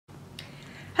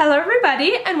Hello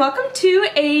everybody and welcome to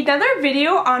another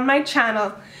video on my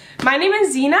channel. My name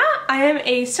is Zena. I am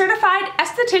a certified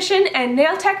esthetician and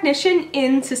nail technician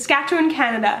in Saskatchewan,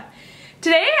 Canada.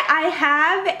 Today I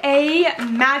have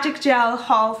a magic gel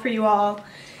haul for you all.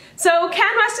 So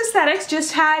CanWest Aesthetics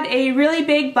just had a really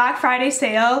big Black Friday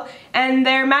sale and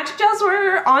their magic gels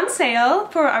were on sale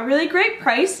for a really great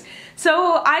price.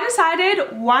 So I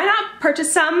decided why not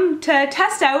purchase some to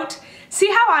test out, see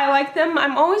how I like them.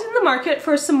 I'm always in the market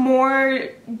for some more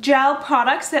gel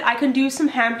products that I can do some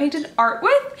hand-painted art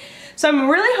with. So I'm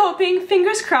really hoping,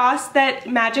 fingers crossed, that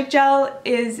Magic Gel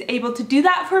is able to do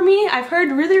that for me. I've heard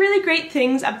really great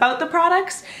things about the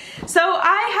products. So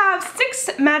I have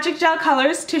 6 Magic Gel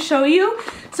colors to show you.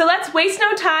 So let's waste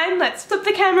no time, let's flip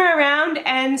the camera around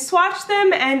and swatch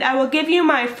them, and I will give you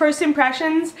my first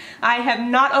impressions. I have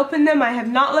not opened them, I have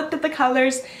not looked at the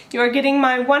colors. You are getting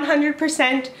my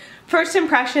 100% first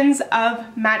impressions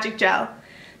of Magic Gel.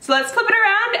 So let's flip it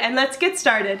around and let's get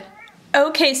started.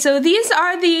 Okay, so these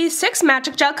are the 6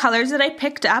 Magic Gel colors that I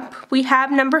picked up. We have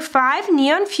number 5,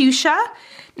 Neon Fuchsia,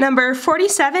 number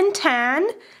 47, Tan,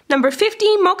 number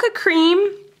 50, Mocha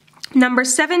Cream, number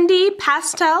 70,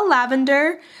 Pastel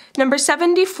Lavender, number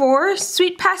 74,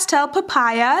 Sweet Pastel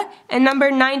Papaya, and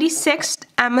number 96,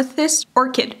 Amethyst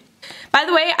Orchid. By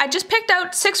the way, I just picked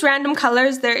out 6 random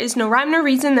colors. There is no rhyme or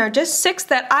reason. There are just 6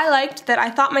 that I liked that I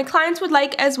thought my clients would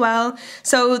like as well.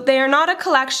 So they are not a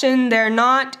collection, they're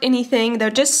not anything, they're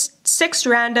just 6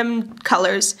 random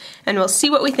colors, and we'll see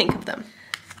what we think of them.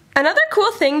 Another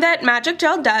cool thing that Magic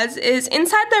Gel does is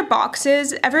inside their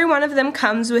boxes, every one of them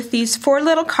comes with these 4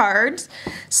 little cards.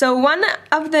 So one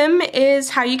of them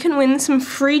is how you can win some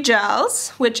free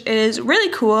gels, which is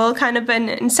really cool, kind of an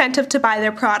incentive to buy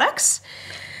their products.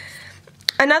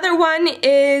 Another one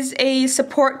is a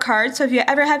support card, so if you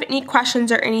ever have any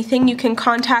questions or anything, you can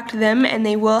contact them and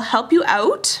they will help you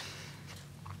out.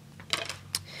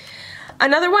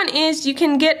 Another one is you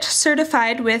can get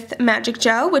certified with Magic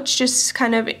Gel, which just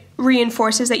kind of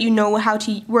reinforces that you know how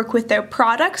to work with their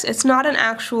products. It's not an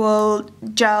actual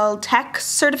gel tech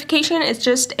certification, it's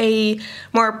just a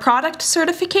more product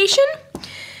certification.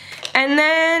 And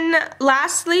then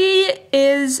lastly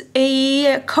is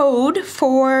a code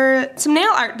for some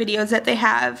nail art videos that they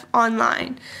have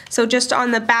online. So just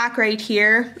on the back right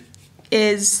here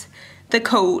is the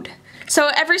code.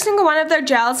 So every single one of their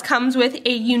gels comes with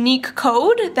a unique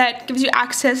code that gives you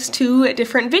access to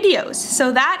different videos.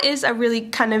 So that is a really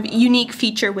kind of unique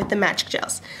feature with the Magic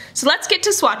Gels. So let's get to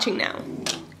swatching now.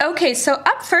 Okay, so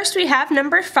up first we have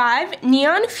number 5,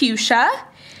 Neon Fuchsia.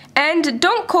 And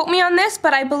don't quote me on this,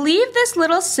 but I believe this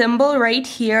little symbol right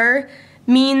here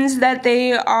means that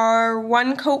they are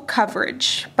 1 coat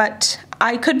coverage. But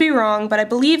I could be wrong, but I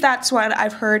believe that's what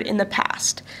I've heard in the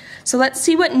past. So let's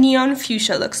see what Neon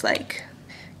Fuchsia looks like.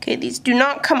 Okay, these do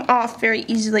not come off very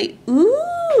easily.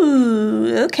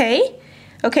 Ooh, okay.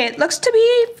 Okay, it looks to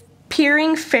be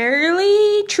appearing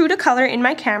fairly true to color in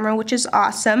my camera, which is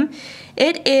awesome.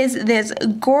 It is this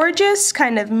gorgeous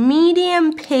kind of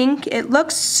medium pink. It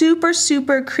looks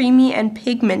super creamy and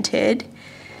pigmented.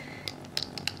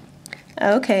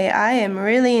 Okay, I am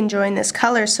really enjoying this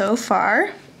color so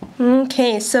far.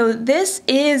 Okay, so this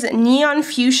is Neon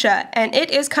Fuchsia and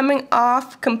it is coming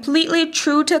off completely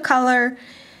true to color,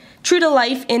 true to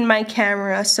life in my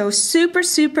camera. So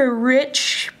super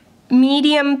rich,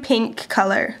 medium pink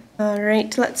color.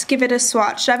 Alright, let's give it a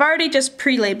swatch. I've already just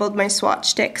pre-labeled my swatch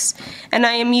sticks, and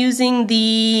I am using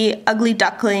the Ugly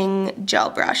Duckling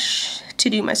gel brush to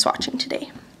do my swatching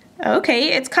today.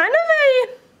 Okay, it's kind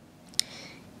of a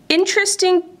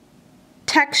interesting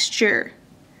texture.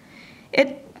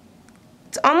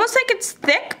 It's almost like it's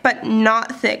thick, but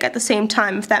not thick at the same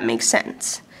time, if that makes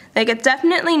sense. Like, it's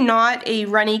definitely not a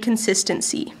runny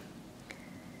consistency.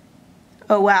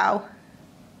 Oh wow.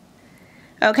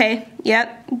 Okay,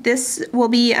 yep, this will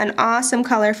be an awesome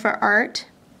color for art.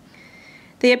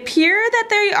 They appear that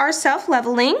they are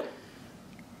self-leveling.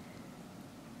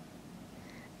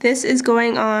 This is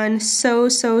going on so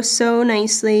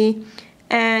nicely,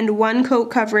 and 1 coat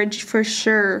coverage for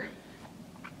sure.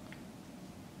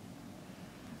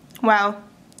 Wow,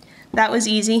 that was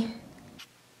easy.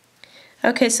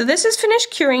 Okay, so this is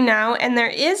finished curing now, and there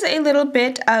is a little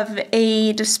bit of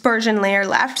a dispersion layer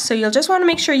left, so you'll just want to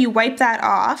make sure you wipe that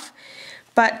off.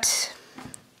 But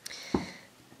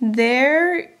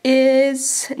there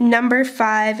is number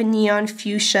 5, Neon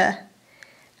Fuchsia.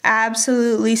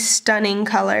 Absolutely stunning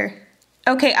color.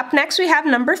 Okay, up next we have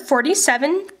number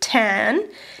 47, Tan.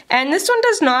 And this one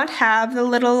does not have the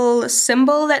little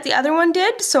symbol that the other one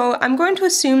did, so I'm going to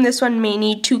assume this one may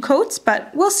need 2 coats, but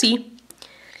we'll see.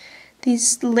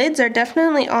 These lids are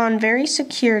definitely on very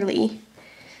securely.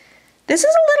 This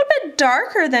is a little bit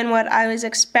darker than what I was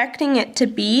expecting it to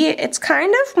be. It's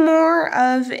kind of more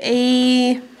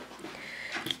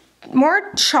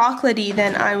chocolatey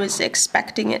than I was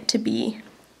expecting it to be.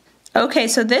 Okay,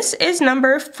 so this is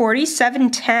number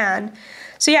 47 Tan.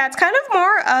 So yeah, it's kind of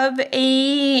more of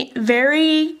a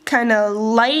very kind of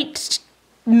light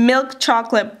milk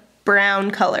chocolate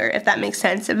brown color, if that makes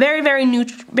sense. A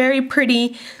very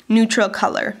pretty neutral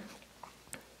color.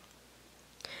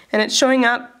 And it's showing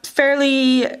up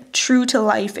fairly true to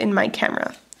life in my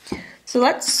camera. So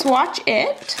let's swatch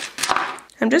it.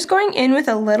 I'm just going in with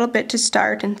a little bit to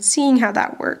start and seeing how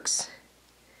that works.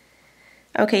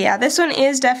 Okay, yeah, this one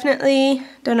is definitely,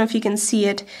 don't know if you can see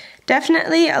it,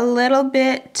 definitely a little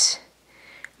bit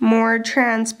more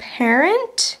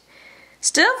transparent.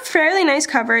 Still fairly nice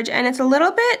coverage, and it's a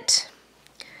little bit,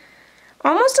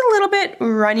 almost a little bit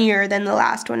runnier than the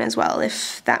last one as well,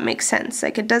 if that makes sense.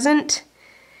 Like, it doesn't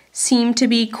seem to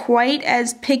be quite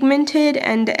as pigmented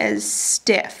and as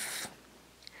stiff.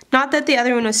 Not that the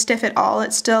other one was stiff at all,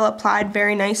 it still applied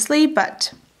very nicely,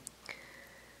 but...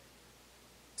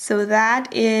 So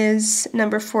that is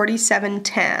number 47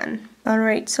 Tan.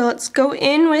 Alright, so let's go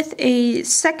in with a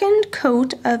second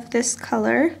coat of this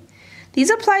color.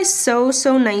 These apply so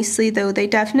nicely though, they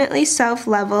definitely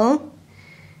self-level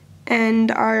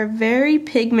and are very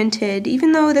pigmented.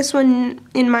 Even though this one,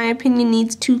 in my opinion,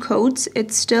 needs 2 coats,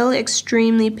 it's still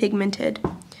extremely pigmented.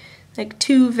 Like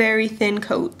 2 very thin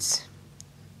coats.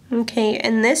 Okay,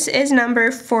 and this is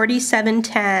number 47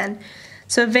 Tan.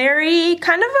 So very,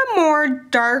 kind of a more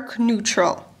dark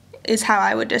neutral is how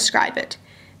I would describe it.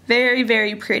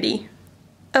 Very pretty.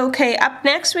 Okay, up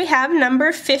next we have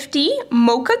number 50,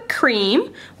 Mocha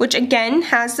Cream, which again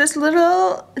has this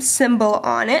little symbol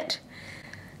on it.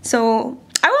 So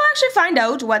I will actually find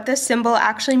out what this symbol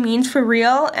actually means for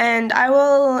real, and I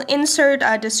will insert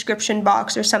a description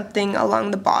box or something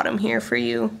along the bottom here for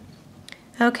you.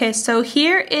 Okay, so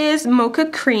here is Mocha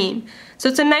Cream. So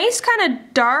it's a nice kind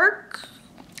of dark,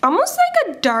 almost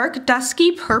like a dark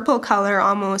dusky purple color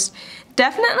almost.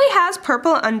 Definitely has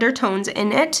purple undertones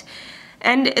in it,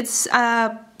 and it's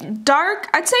dark,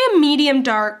 I'd say a medium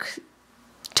dark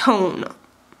tone.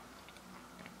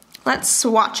 Let's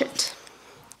swatch it.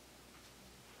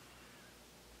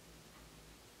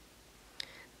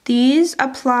 These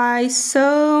apply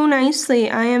so nicely.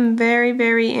 I am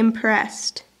very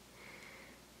impressed.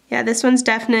 Yeah, this one's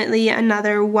definitely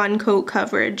another 1 coat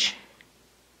coverage.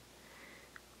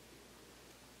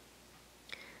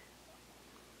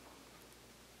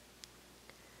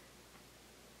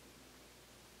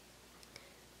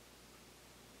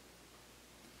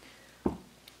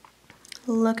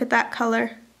 Look at that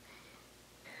color.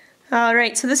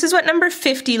 Alright, so this is what number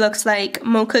 50 looks like,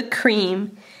 Mocha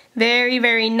Cream.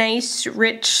 Very nice,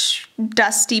 rich,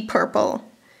 dusty purple.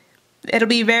 It'll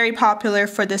be very popular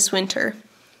for this winter.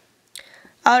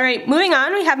 Alright, moving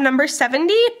on, we have number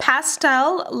 70,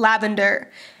 Pastel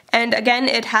Lavender. And again,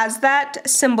 it has that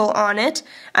symbol on it.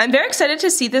 I'm very excited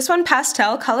to see this one.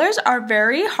 Pastel colors are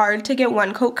very hard to get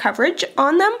 1 coat coverage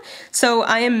on them, so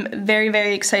I am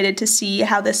very excited to see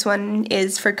how this one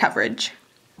is for coverage.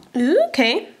 Ooh,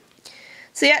 okay.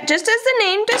 So yeah, just as the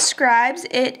name describes,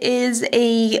 it is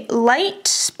a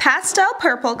light pastel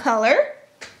purple color.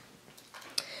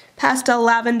 Pastel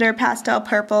lavender, pastel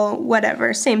purple,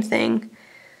 whatever, same thing.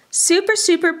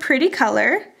 Super pretty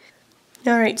color.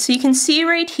 Alright, so you can see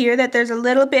right here that there's a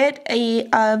little bit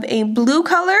of a blue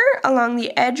color along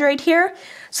the edge right here.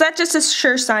 So that's just a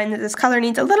sure sign that this color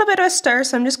needs a little bit of a stir,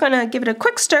 so I'm just going to give it a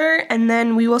quick stir and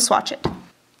then we will swatch it.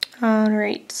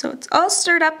 Alright, so it's all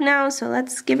stirred up now, so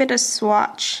let's give it a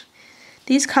swatch.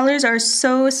 These colors are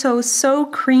so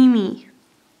creamy.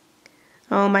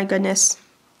 Oh my goodness.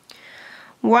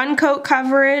 1 coat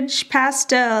coverage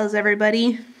pastels,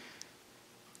 everybody.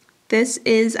 This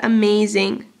is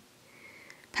amazing.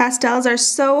 Pastels are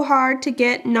so hard to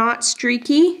get not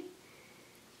streaky,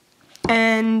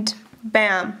 and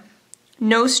bam,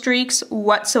 no streaks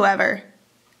whatsoever.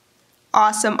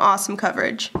 Awesome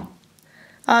coverage.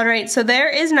 Alright, so there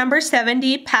is number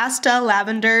 70, Pastel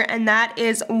Lavender, and that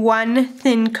is 1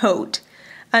 thin coat.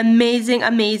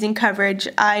 Amazing coverage.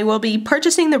 I will be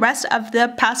purchasing the rest of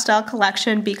the pastel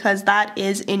collection because that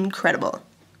is incredible.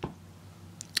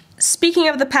 Speaking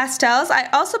of the pastels, I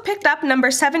also picked up number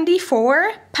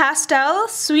 74, Pastel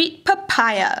Sweet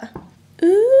Papaya.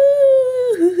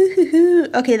 Ooh,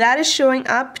 okay, that is showing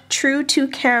up true to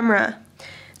camera.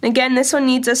 Again, this one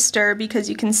needs a stir because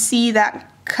you can see that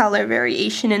color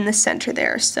variation in the center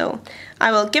there. So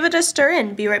I will give it a stir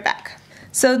and be right back.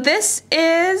 So this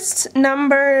is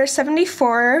number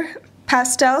 74,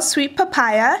 Pastel Sweet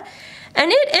Papaya,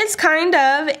 and it is kind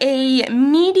of a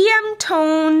medium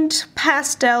toned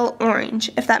pastel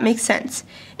orange, if that makes sense.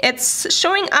 It's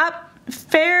showing up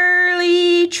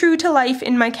fairly true to life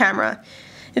in my camera.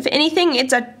 If anything,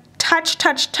 it's a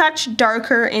touch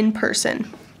darker in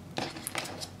person.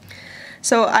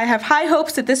 So I have high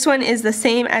hopes that this one is the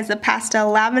same as the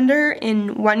Pastel Lavender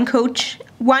in one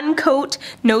coat,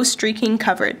 no streaking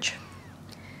coverage.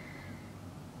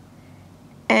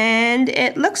 And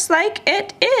it looks like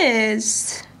it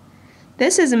is.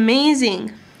 This is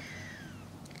amazing.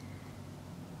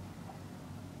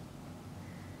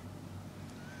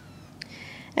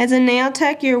 As a nail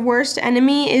tech, your worst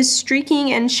enemy is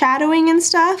streaking and shadowing and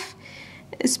stuff,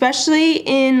 especially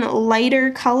in lighter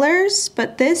colors,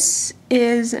 but this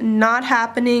is not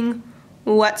happening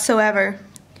whatsoever.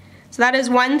 So that is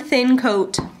one thin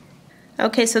coat.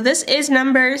 Okay, so this is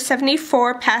number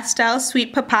 74 Pastel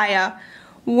Sweet Papaya.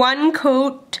 One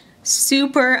coat,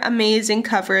 super amazing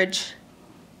coverage.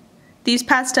 These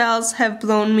pastels have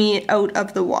blown me out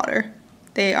of the water.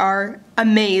 They are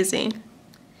amazing.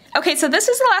 Okay, so this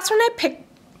is the last one I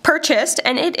purchased,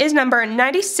 and it is number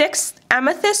 96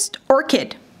 Amethyst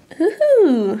Orchid.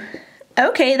 Ooh.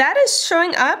 Okay, that is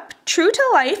showing up true to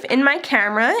life in my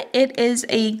camera. It is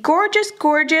a gorgeous,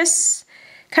 gorgeous,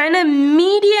 kind of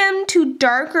medium to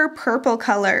darker purple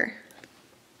color.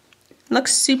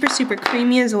 Looks super, super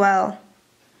creamy as well.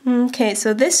 Okay,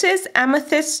 so this is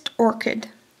Amethyst Orchid.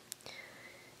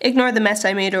 Ignore the mess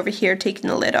I made over here taking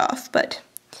the lid off, but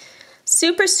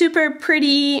super, super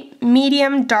pretty,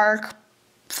 medium, dark,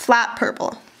 flat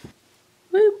purple.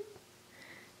 Woo.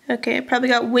 Okay, I probably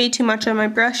got way too much on my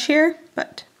brush here,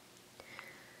 but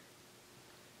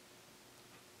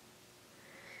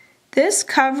this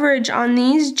coverage on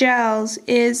these gels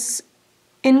is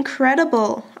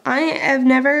incredible. I have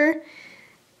never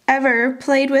ever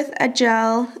played with a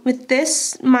gel with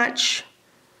this much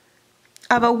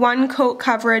of a one coat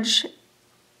coverage.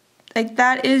 Like,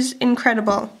 that is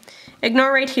incredible.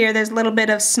 Ignore right here, there's a little bit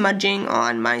of smudging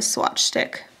on my swatch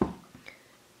stick.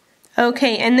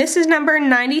 Okay, and this is number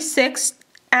 96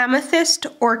 Amethyst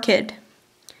Orchid.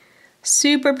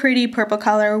 Super pretty purple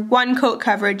color, one coat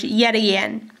coverage yet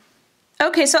again.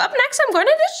 Okay, so up next I'm going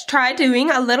to just try doing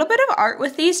a little bit of art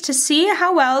with these to see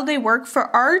how well they work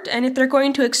for art and if they're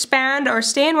going to expand or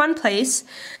stay in one place.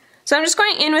 So I'm just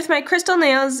going in with my Crystal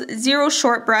Nails Zero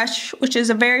Short brush, which is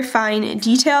a very fine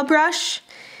detail brush.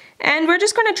 And we're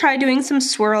just going to try doing some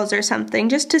swirls or something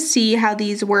just to see how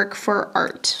these work for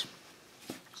art.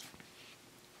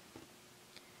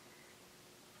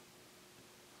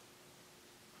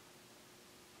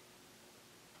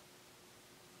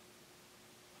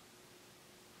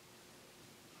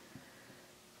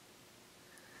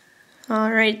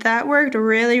 Alright, that worked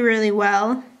really, really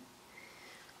well.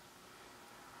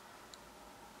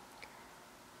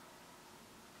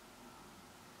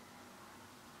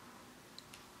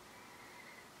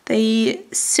 They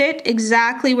sit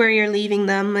exactly where you're leaving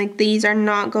them, like these are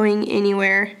not going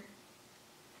anywhere.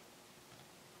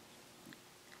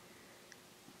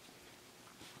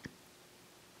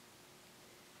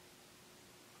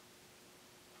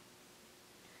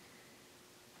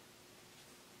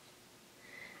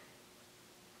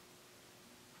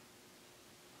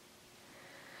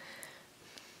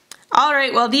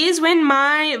 Alright, well these win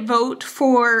my vote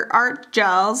for art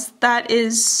gels. That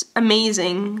is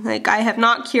amazing. Like, I have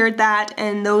not cured that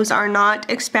and those are not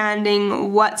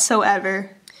expanding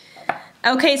whatsoever.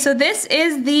 Okay, so this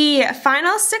is the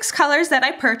final 6 colors that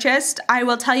I purchased. I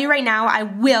will tell you right now, I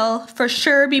will for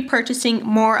sure be purchasing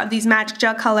more of these magic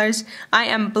gel colors. I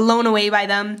am blown away by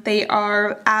them. They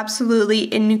are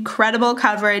absolutely incredible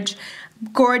coverage,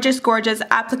 gorgeous, gorgeous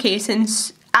application,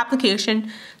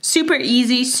 super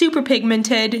easy, super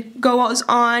pigmented, goes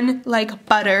on like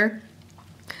butter.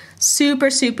 Super,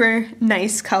 super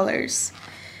nice colors.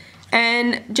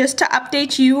 And just to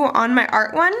update you on my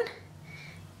art one,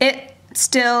 it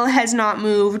still has not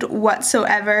moved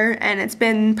whatsoever, and it's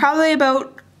been probably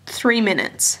about 3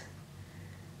 minutes.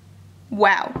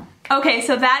 Wow. Okay,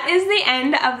 so that is the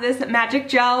end of this magic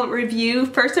gel review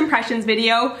first impressions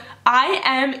video. I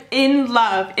am in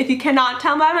love. If you cannot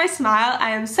tell by my smile,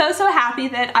 I am so, so happy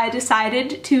that I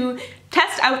decided to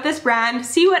test out this brand,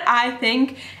 see what I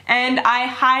think, and I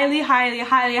highly, highly,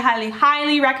 highly, highly,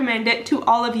 highly recommend it to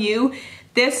all of you.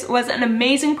 This was an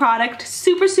amazing product,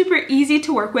 super, super easy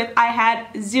to work with. I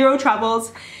had zero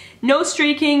troubles. no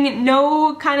streaking,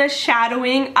 no kind of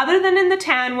shadowing other than in the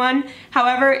tan one.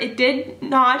 However, it did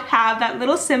not have that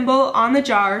little symbol on the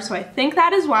jar, so I think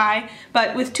that is why.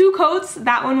 But with 2 coats,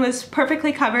 that one was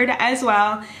perfectly covered as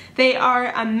well. They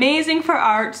are amazing for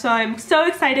art, so I'm so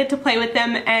excited to play with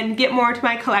them and get more to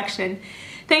my collection.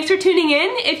 Thanks for tuning in.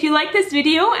 If you like this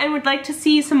video and would like to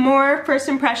see some more first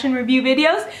impression review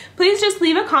videos, please just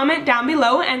leave a comment down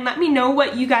below and let me know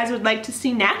what you guys would like to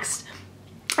see next.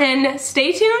 And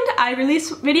stay tuned, I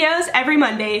release videos every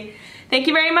Monday. Thank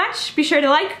you very much. Be sure to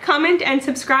like, comment, and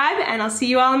subscribe, and I'll see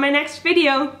you all in my next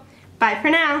video. Bye for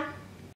now.